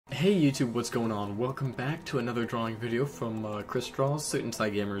Hey YouTube, what's going on? Welcome back to another drawing video from Chris Draws, Suit and Tie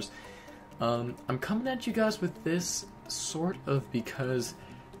Gamers. I'm coming at you guys with this sort of because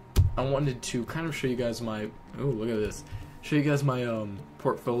I wanted to kind of show you guys my, oh look at this, show you guys my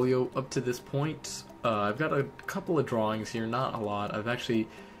portfolio up to this point. I've got a couple of drawings here, not a lot.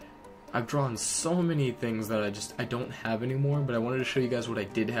 I've drawn so many things that I don't have anymore, but I wanted to show you guys what I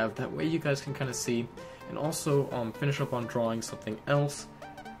did have. That way you guys can kind of see, and also finish up on drawing something else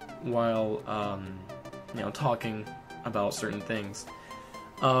while talking about certain things.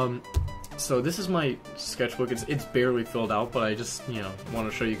 So this is my sketchbook. It's barely filled out, but I just want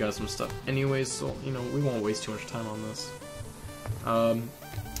to show you guys some stuff anyways, so we won't waste too much time on this.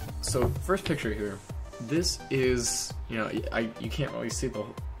 So first picture here, this is you can't really see the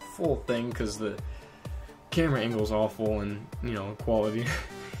full thing because the camera angle is awful and quality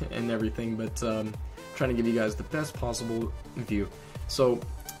and everything, but trying to give you guys the best possible view. So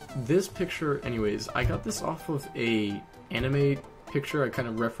this picture, anyways, I got this off of a anime picture. I kind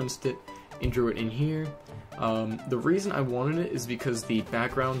of referenced it and drew it in here. The reason I wanted it is because the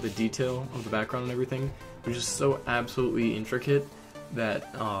background, the detail of the background and everything was just so absolutely intricate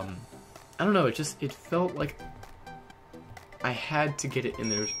that I don't know, it felt like I had to get it in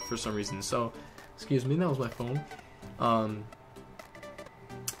there for some reason. So excuse me, that was my phone.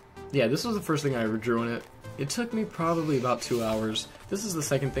 Yeah, this was the first thing I ever drew in it. It took me probably about 2 hours. This is the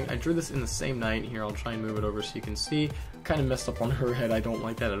second thing. I drew this in the same night. Here, I'll try and move it over so you can see. Kind of messed up on her head. I don't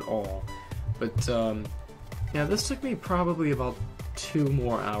like that at all. But, yeah, this took me probably about 2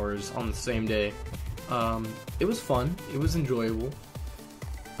 more hours on the same day. It was fun. It was enjoyable.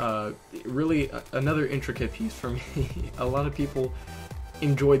 Really, another intricate piece for me. A lot of people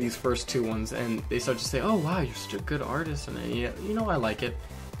enjoy these first two ones, and they start to say, oh, wow, you're such a good artist. And I like it.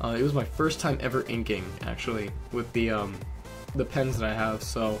 It was my first time ever inking, actually, with the pens that I have,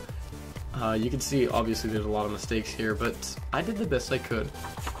 so you can see, obviously, there's a lot of mistakes here, but I did the best I could.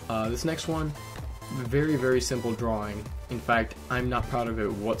 This next one, very, very simple drawing. In fact, I'm not proud of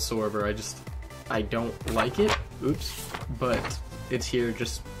it whatsoever. I don't like it, oops, but it's here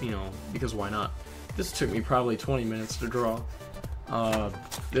just, because why not? This took me probably 20 minutes to draw.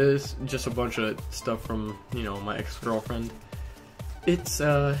 This, just a bunch of stuff from, my ex-girlfriend. It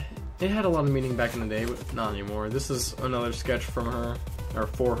had a lot of meaning back in the day, but not anymore. This is another sketch from her, or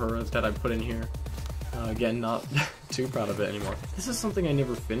for her, that I put in here. Again, not too proud of it anymore. This is something I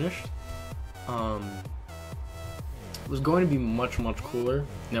never finished. It was going to be much, much cooler.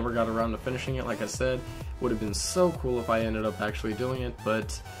 Never got around to finishing it, like I said. Would have been so cool if I ended up actually doing it,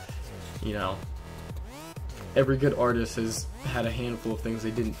 but, every good artist has had a handful of things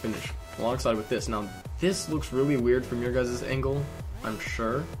they didn't finish, alongside with this. Now, this looks really weird from your guys' angle, I'm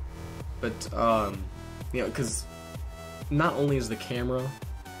sure, but, because not only is the camera,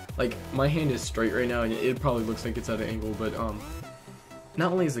 like, my hand is straight right now, and it probably looks like it's at an angle, but,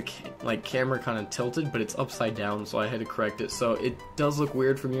 not only is the camera kind of tilted, but it's upside down, so I had to correct it, so it does look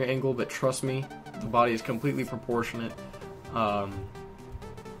weird from your angle, but trust me, the body is completely proportionate.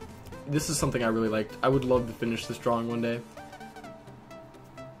 This is something I really liked. I would love to finish this drawing one day.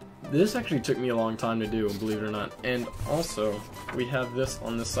 This actually took me a long time to do, believe it or not. And also, we have this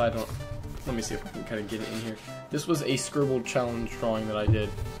on this side. Let me see if I can kind of get it in here. This was a scribble challenge drawing that I did.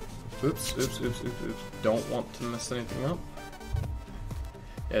 Oops, oops, oops, oops, oops. Don't want to mess anything up.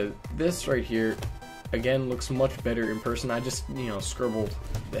 Yeah, this right here, again, looks much better in person. I just, scribbled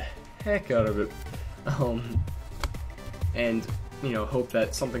the heck out of it. And, hope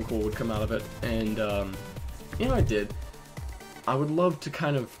that something cool would come out of it. And, I did. I would love to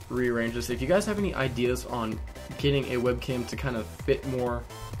kind of rearrange this. If you guys have any ideas on getting a webcam to kind of fit more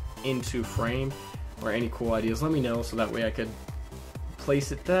into frame, or any cool ideas, let me know so that way I could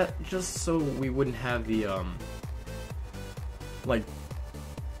place it just so we wouldn't have the,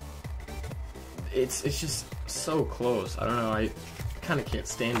 it's just so close. I don't know, I kind of can't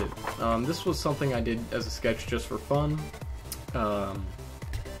stand it. This was something I did as a sketch just for fun. I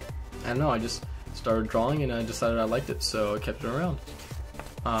don't know, I just started drawing and I decided I liked it, so I kept it around.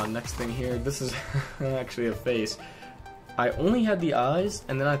 Next thing here, this is actually a face. I only had the eyes,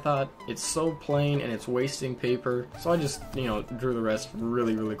 and then I thought it's so plain and it's wasting paper, so I just, drew the rest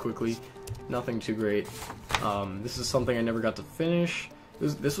really, really quickly. Nothing too great. This is something I never got to finish.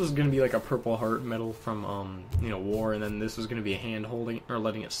 This was going to be like a Purple Heart medal from, War, and then this was going to be a hand holding, or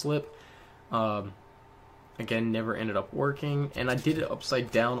letting it slip. Again, never ended up working, and I did it upside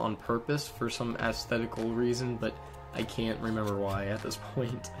down on purpose for some aesthetical reason, but I can't remember why at this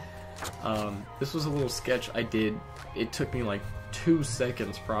point. This was a little sketch I did. It took me like 2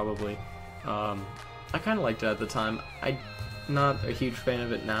 seconds probably. I kind of liked it at the time. not a huge fan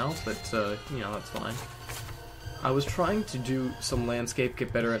of it now, but you know, that's fine. I was trying to do some landscape,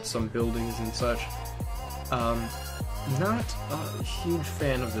 get better at some buildings and such. Not a huge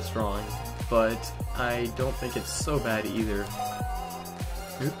fan of this drawing, but I don't think it's so bad either.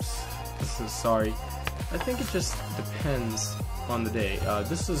 Oops, this is sorry. I think it just depends on the day.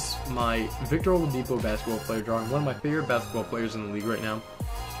 This is my Victor Oladipo basketball player drawing, one of my favorite basketball players in the league right now.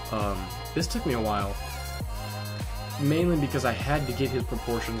 This took me a while, mainly because I had to get his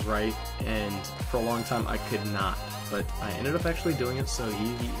proportions right, and for a long time I could not. But I ended up actually doing it, so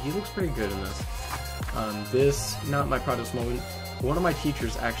he looks pretty good in this. This, not my proudest moment. One of my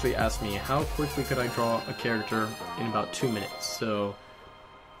teachers actually asked me how quickly could I draw a character in about 2 minutes, so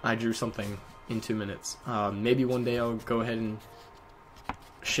I drew something in 2 minutes. Maybe one day I'll go ahead and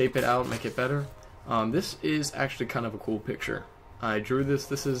shape it out, make it better. This is actually kind of a cool picture. I drew this.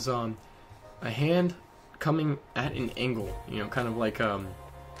 This is a hand coming at an angle, you know, kind of like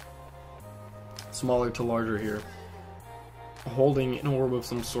smaller to larger here, holding an orb of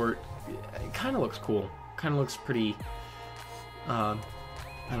some sort. It kind of looks cool. Kind of looks pretty, I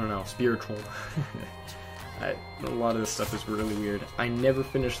don't know, spiritual. A lot of this stuff is really weird. I never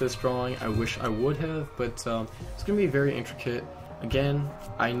finished this drawing. I wish I would have, but it's going to be very intricate. Again,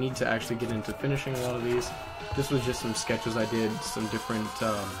 I need to actually get into finishing a lot of these. This was just some sketches I did, some different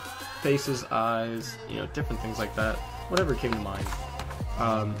faces, eyes, you know, different things like that. Whatever came to mind.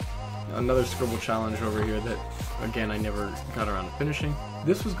 Another scribble challenge over here that, again, I never got around to finishing.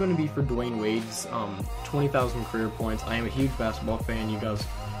 This was going to be for Dwayne Wade's 20,000 career points. I am a huge basketball fan. You guys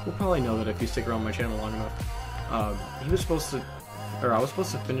will probably know that if you stick around my channel long enough. He was supposed to, or I was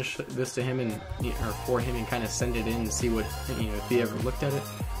supposed to finish this to him and, or for him, and kind of send it in and see what, you know, if he ever looked at it.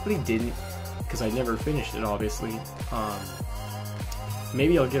 But he didn't, because I never finished it, obviously.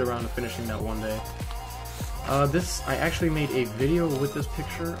 Maybe I'll get around to finishing that one day. This, I actually made a video with this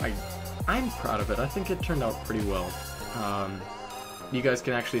picture. I'm proud of it. I think it turned out pretty well. You guys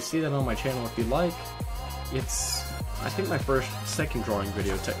can actually see that on my channel if you'd like. It's, I think, my second drawing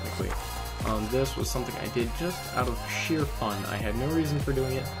video, technically. This was something I did just out of sheer fun. I had no reason for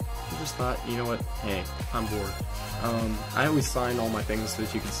doing it. I just thought, you know what, hey, I'm bored. I always sign all my things so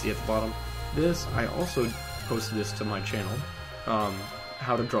that you can see at the bottom. This, I also posted this to my channel,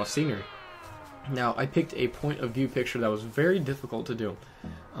 how to draw scenery. Now, I picked a point of view picture that was very difficult to do,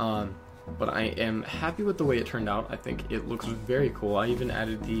 but I am happy with the way it turned out. I think it looks very cool. I even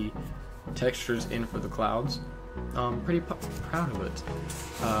added the textures in for the clouds. Pretty proud of it.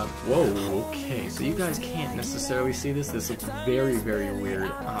 Whoa, okay, so you guys can't necessarily see this. This looks very, very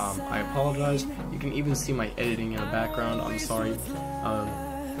weird. I apologize. You can even see my editing in the background. I'm sorry.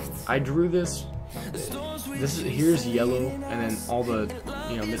 I drew this. Here's yellow, and then all the,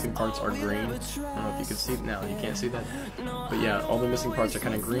 you know, missing parts are green. I don't know if you can see it now. You can't see that, but yeah, all the missing parts are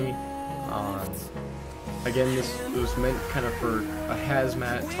kind of green. Again, this was meant kind of for a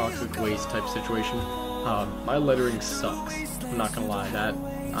hazmat, toxic waste type situation. My lettering sucks. I'm not gonna lie, that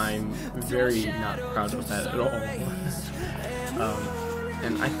I'm very not proud of that at all.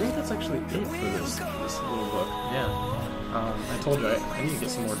 And I think that's actually it for this little book. Yeah. I told you I need to get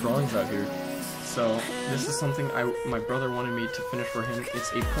some more drawings out here. So this is something my brother wanted me to finish for him.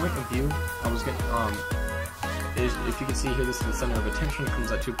 It's a point of view. I was getting if you can see here, this is the center of attention. It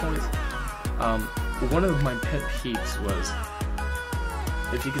comes at 2 points. One of my pet peeves was,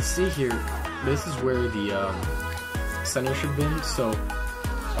 if you can see here, this is where the center should have been. So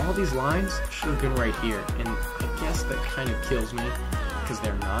all these lines should have been right here, and I guess that kind of kills me because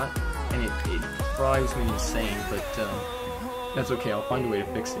they're not, and it drives me insane. But that's okay. I'll find a way to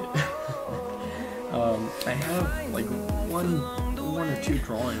fix it. I have like one or two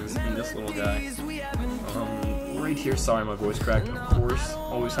drawings in this little guy. Right here, sorry my voice cracked, of course,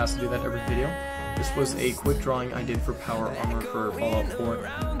 always has to do that every video. This was a quick drawing I did for Power Armor for Fallout 4.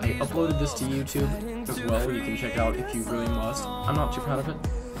 I uploaded this to YouTube as well, you can check out if you really must. I'm not too proud of it.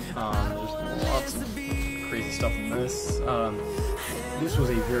 There's lots of crazy stuff in this. This was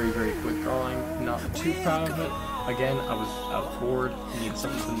a very, very quick drawing, not too proud of it. Again, I was bored, needed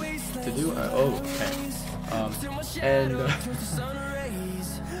something to do.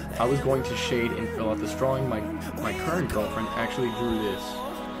 I was going to shade and fill out this drawing. My current girlfriend actually drew this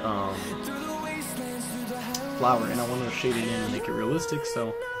flower, and I wanted to shade it in and make it realistic,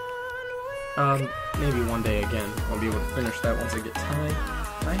 so maybe one day again I'll be able to finish that once I get time.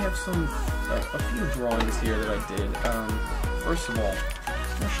 I have a few drawings here that I did. First of all,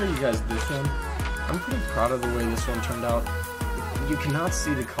 I'll show you guys this one. I'm pretty proud of the way this one turned out. You cannot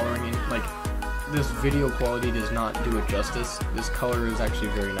see the coloring in, like, this video quality does not do it justice. This color is actually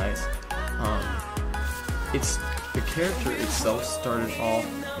very nice. It's the character itself started off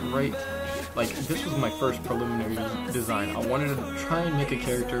right, like, this was my first preliminary design. I wanted to try and make a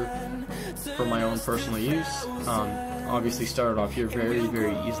character for my own personal use. Obviously started off here very,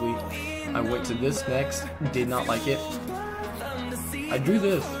 very easily. I went to this next, did not like it. I drew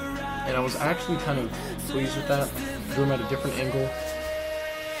this, and I was actually kind of pleased with that. Drew him at a different angle.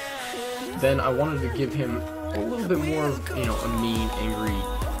 Then I wanted to give him a little bit more of, you know, a mean, angry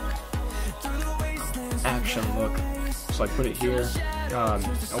action look. So I put it here.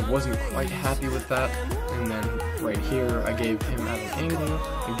 I wasn't quite happy with that. And then right here, I gave him at an angle.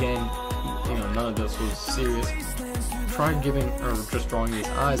 Again, you know, none of this was serious. Tried giving, or just drawing these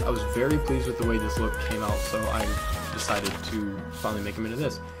eyes. I was very pleased with the way this look came out, so I decided to finally make him into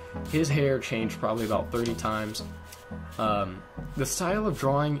this. His hair changed probably about 30 times. The style of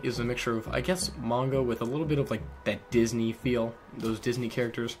drawing is a mixture of, I guess, manga with a little bit of like that Disney feel, those Disney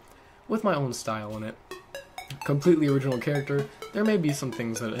characters, with my own style in it. Completely original character. There may be some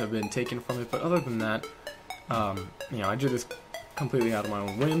things that have been taken from it, but other than that, you know, I drew this completely out of my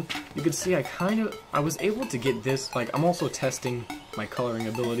own whim. You can see I was able to get this, like, I'm also testing my coloring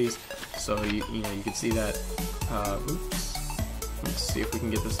abilities, so you know, you can see that. Oops. Let's see if we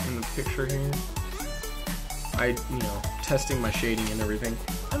can get this in the picture here. You know, testing my shading and everything.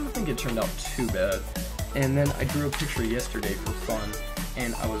 I don't think it turned out too bad. And then I drew a picture yesterday for fun,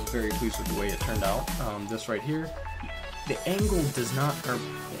 and I was very pleased with the way it turned out. This right here, the angle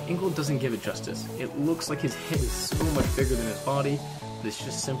doesn't give it justice. It looks like his head is so much bigger than his body, but it's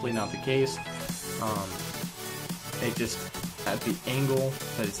just simply not the case. It just, at the angle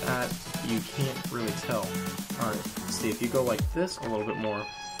that it's at, you can't really tell. Alright, see, if you go like this a little bit more,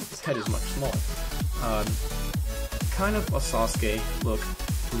 his head is much smaller. Kind of a Sasuke look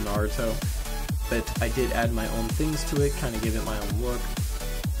from Naruto, but I did add my own things to it, kind of give it my own look.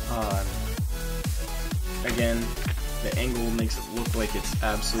 Again, the angle makes it look like it's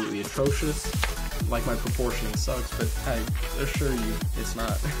absolutely atrocious, like my proportioning sucks, but I assure you, it's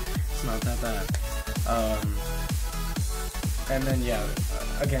not that bad. And then yeah,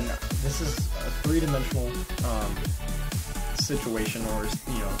 again, this is a three-dimensional situation, or,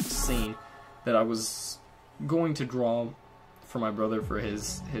 you know, scene that I was going to draw for my brother for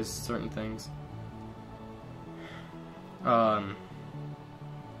his certain things.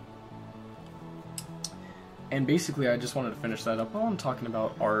 And basically I just wanted to finish that up while I'm talking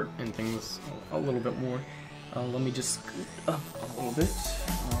about art and things a little bit more. Let me just scoot up a little bit.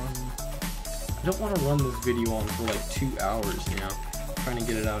 I don't want to run this video on for like 2 hours, you know. I'm trying to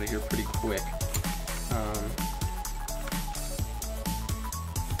get it out of here pretty quick.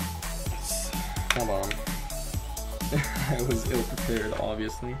 Hold on. I was ill-prepared,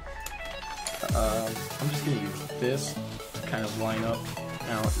 obviously. I'm just going to use this to kind of line up.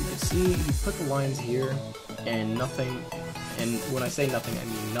 Now, you can see, you put the lines here, and nothing, and when I say nothing, I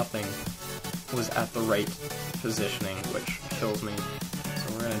mean nothing, was at the right positioning, which kills me.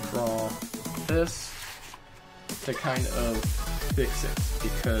 So we're going to draw this to kind of fix it,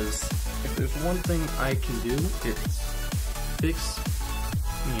 because if there's one thing I can do, it's fix,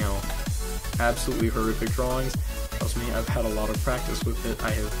 you know, absolutely horrific drawings. Trust me, I've had a lot of practice with it.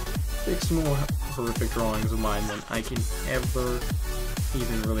 I have fixed more horrific drawings of mine than I can ever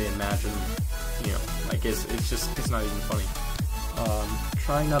even really imagine. You know, like it's not even funny.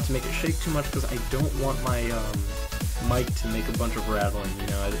 Trying not to make it shake too much because I don't want my mic to make a bunch of rattling. You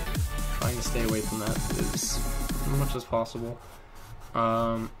know, trying to stay away from that as much as possible.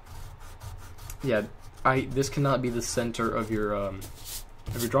 Yeah, this cannot be the center of your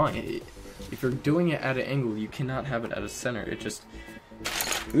drawing. If you're doing it at an angle, you cannot have it at a center. It just,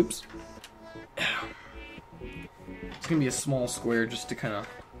 oops. It's gonna be a small square just to kind of,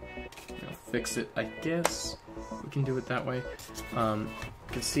 you know, fix it. I guess we can do it that way. You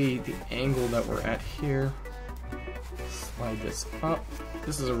can see the angle that we're at here. Slide this up.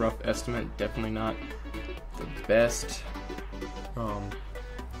 This is a rough estimate, definitely not the best.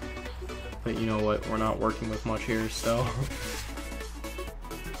 But you know what? We're not working with much here, so.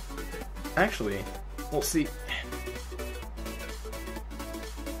 Actually, we'll see.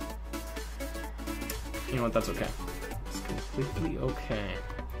 You know what? That's okay. It's completely okay.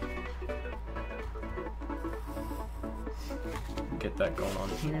 Get that going on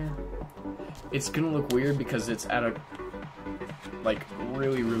here. It's gonna look weird because it's at a like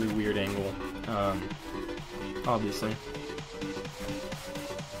really weird angle. Obviously.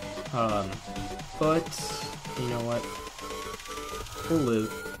 But you know what? We'll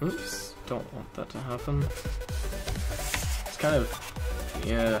live. Oops. Don't want that to happen. It's kind of,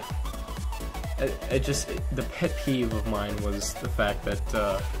 yeah. The pet peeve of mine was the fact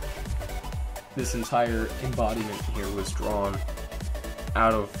that this entire embodiment here was drawn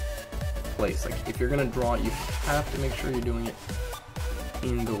out of place. Like, if you're gonna draw it, you have to make sure you're doing it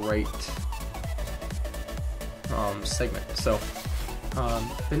in the right segment. So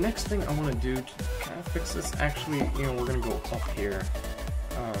the next thing I want to do to kind of fix this, actually, you know, we're gonna go up here,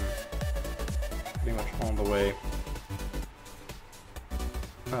 pretty much all the way.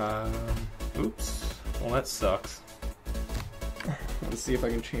 Oops. Well, that sucks. Let's see if I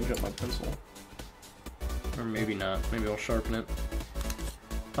can change up my pencil. Or maybe not. Maybe I'll sharpen it.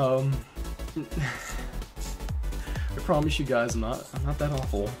 I promise you guys, I'm not that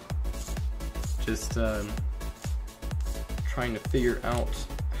awful. Just trying to figure out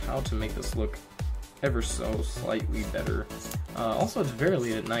how to make this look ever so slightly better. Also, it's very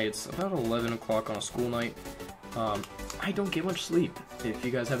late at night. It's about 11 o'clock on a school night. I don't get much sleep. If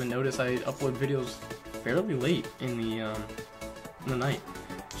you guys haven't noticed, I upload videos fairly late in the night.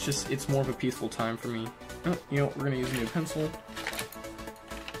 It's more of a peaceful time for me. Oh, you know, we're gonna use a new pencil.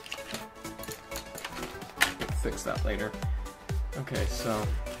 We'll fix that later. Okay, so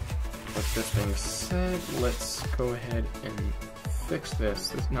with this being said, let's go ahead and fix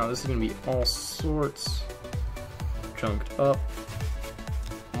this. Now this is gonna be all sorts junked up.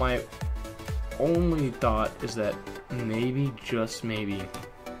 My only thought is that maybe, just maybe,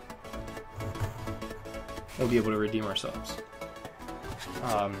 we'll be able to redeem ourselves.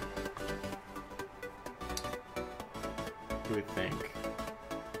 What do we think?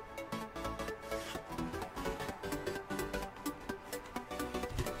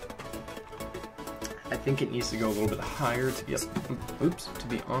 I think it needs to go a little bit higher to be to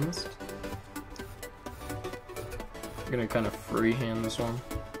be honest. I'm gonna kind of freehand this one.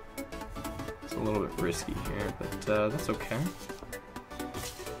 It's a little bit risky here, but that's okay.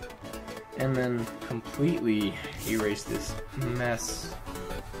 And then completely erase this mess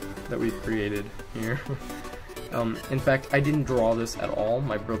that we've created here. In fact, I didn't draw this at all.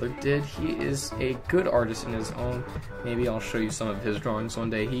 My brother did. He is a good artist in his own. Maybe I'll show you some of his drawings one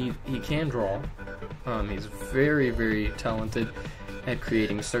day. He can draw. He's very, very talented at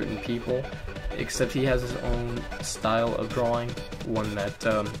creating certain people, except he has his own style of drawing, one that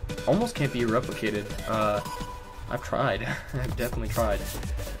almost can't be replicated. I've tried. I've definitely tried.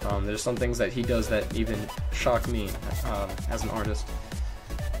 There's some things that he does that even shock me as an artist.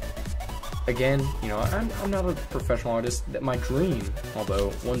 Again, you know, I'm not a professional artist. My dream,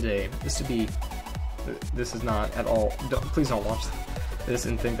 although one day, is to be. This is not at all. Please don't watch this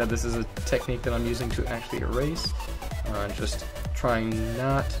and think that this is a technique that I'm using to actually erase. Just trying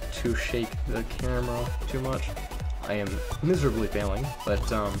not to shake the camera too much. I am miserably failing, but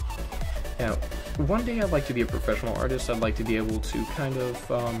you know, one day I'd like to be a professional artist. I'd like to be able to kind of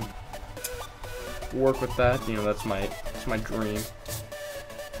work with that. You know, that's my dream.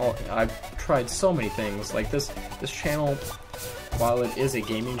 I've tried so many things. Like this channel, while it is a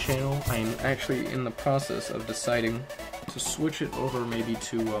gaming channel, I'm actually in the process of deciding to switch it over maybe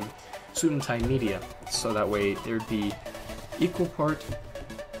to Suit and Tie Media, so that way there'd be equal part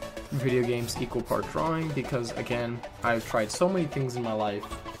video games, equal part drawing, because again, I've tried so many things in my life,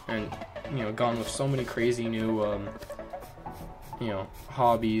 and you know, gone with so many crazy new you know,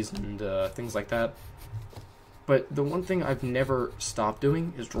 hobbies and things like that. But the one thing I've never stopped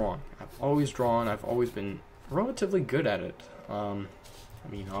doing is drawing. I've always drawn. I've always been relatively good at it. I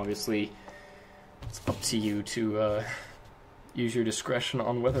mean, obviously, it's up to you to use your discretion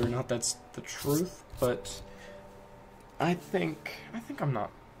on whether or not that's the truth. But I think I'm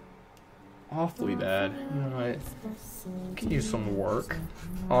not awfully bad. You know, I can use some work.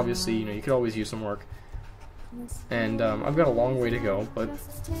 Obviously, you know, you could always use some work. And I've got a long way to go, but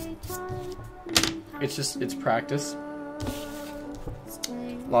it's practice.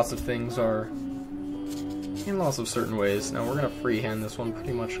 Lots of things are in lots of certain ways. Now we're gonna freehand this one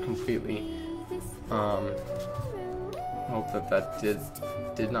pretty much completely. Hope that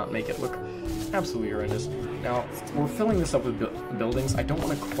did not make it look absolutely horrendous. Now we're filling this up with buildings. I don't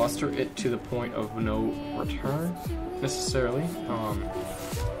want to cluster it to the point of no return necessarily,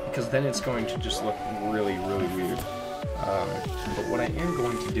 because then it's going to just look really, really weird. But what I am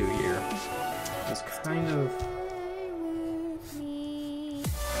going to do here is kind of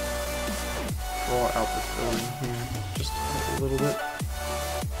draw out this building here just a little bit.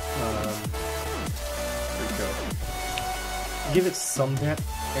 There we go. Give it some depth,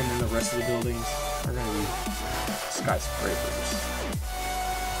 and then the rest of the buildings are going to be skyscrapers.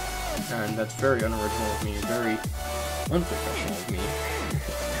 And that's very unoriginal of me, very unprofessional of me.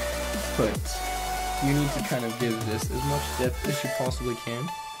 But you need to kind of give this as much depth as you possibly can.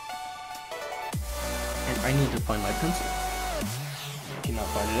 And I need to find my pencil. I cannot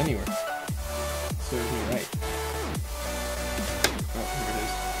find it anywhere. serves me right. Oh, here it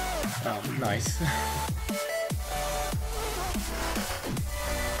is. Oh, nice.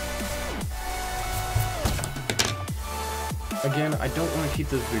 Again, I don't want to keep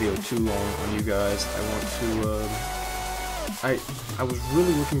this video too long on you guys. I want to, I was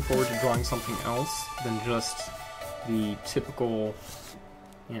really looking forward to drawing something else than just the typical,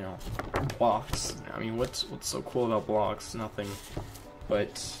 you know, blocks. I mean, what's so cool about blocks? Nothing.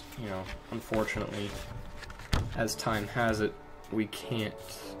 But, you know, unfortunately, as time has it, we can't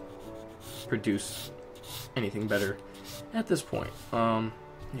produce anything better at this point. You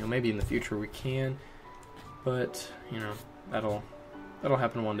know, maybe in the future we can, but, you know, that'll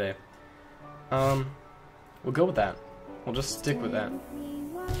happen one day. We'll go with that. We'll just stick with that.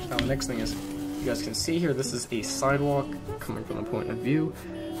 Now, the next thing is, you guys can see here, this is a sidewalk coming from the point of view.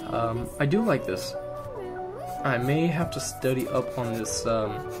 I do like this. I may have to study up on this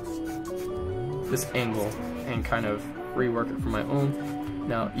this angle and kind of rework it for my own.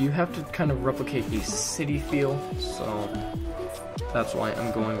 Now, you have to kind of replicate a city feel, so that's why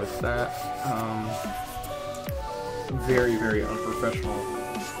I'm going with that. Very, very unprofessional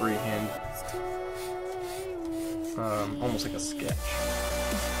freehand. Almost like a sketch.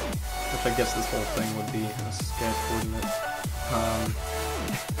 Which I guess this whole thing would be a sketch, wouldn't it?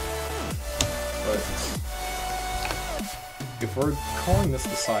 But if we're calling this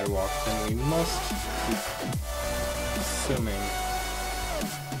the sidewalk, then we must be assuming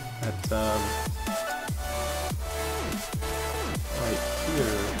that right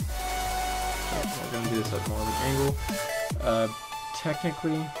here, we're going to do this at more of an angle.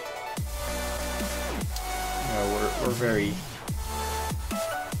 Technically, you know, we're very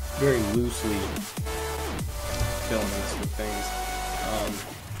loosely filming this with things.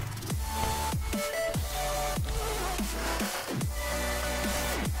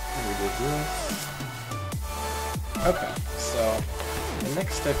 We did this. Okay, so the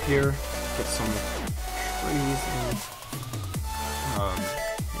next step here, get some trees in.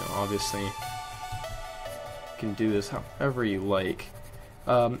 You know, obviously, you can do this however you like.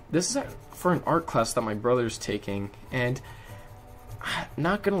 This is for an art class that my brother's taking, and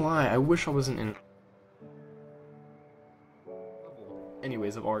not gonna lie, I wish I wasn't in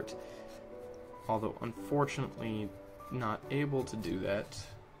anyways of art, although unfortunately not able to do that,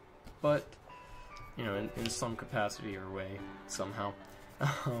 but you know, in some capacity or way, somehow.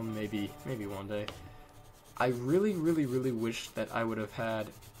 Maybe one day. I really wish that I would have had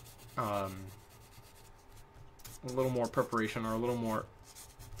a little more preparation or a little more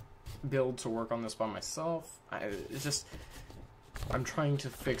build to work on this by myself. I'm trying to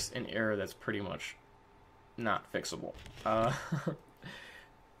fix an error that's pretty much not fixable. I'm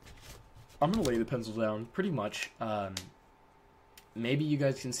gonna lay the pencil down, pretty much. Maybe you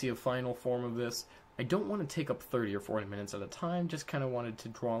guys can see a final form of this. I don't want to take up 30 or 40 minutes at a time, just kind of wanted to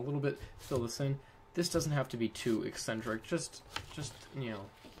draw a little bit, fill this in. This doesn't have to be too eccentric, just you know,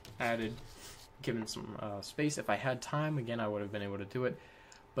 added, given some space. If I had time, again, I would have been able to do it.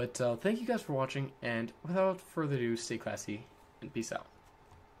 But thank you guys for watching, and without further ado, stay classy, and peace out.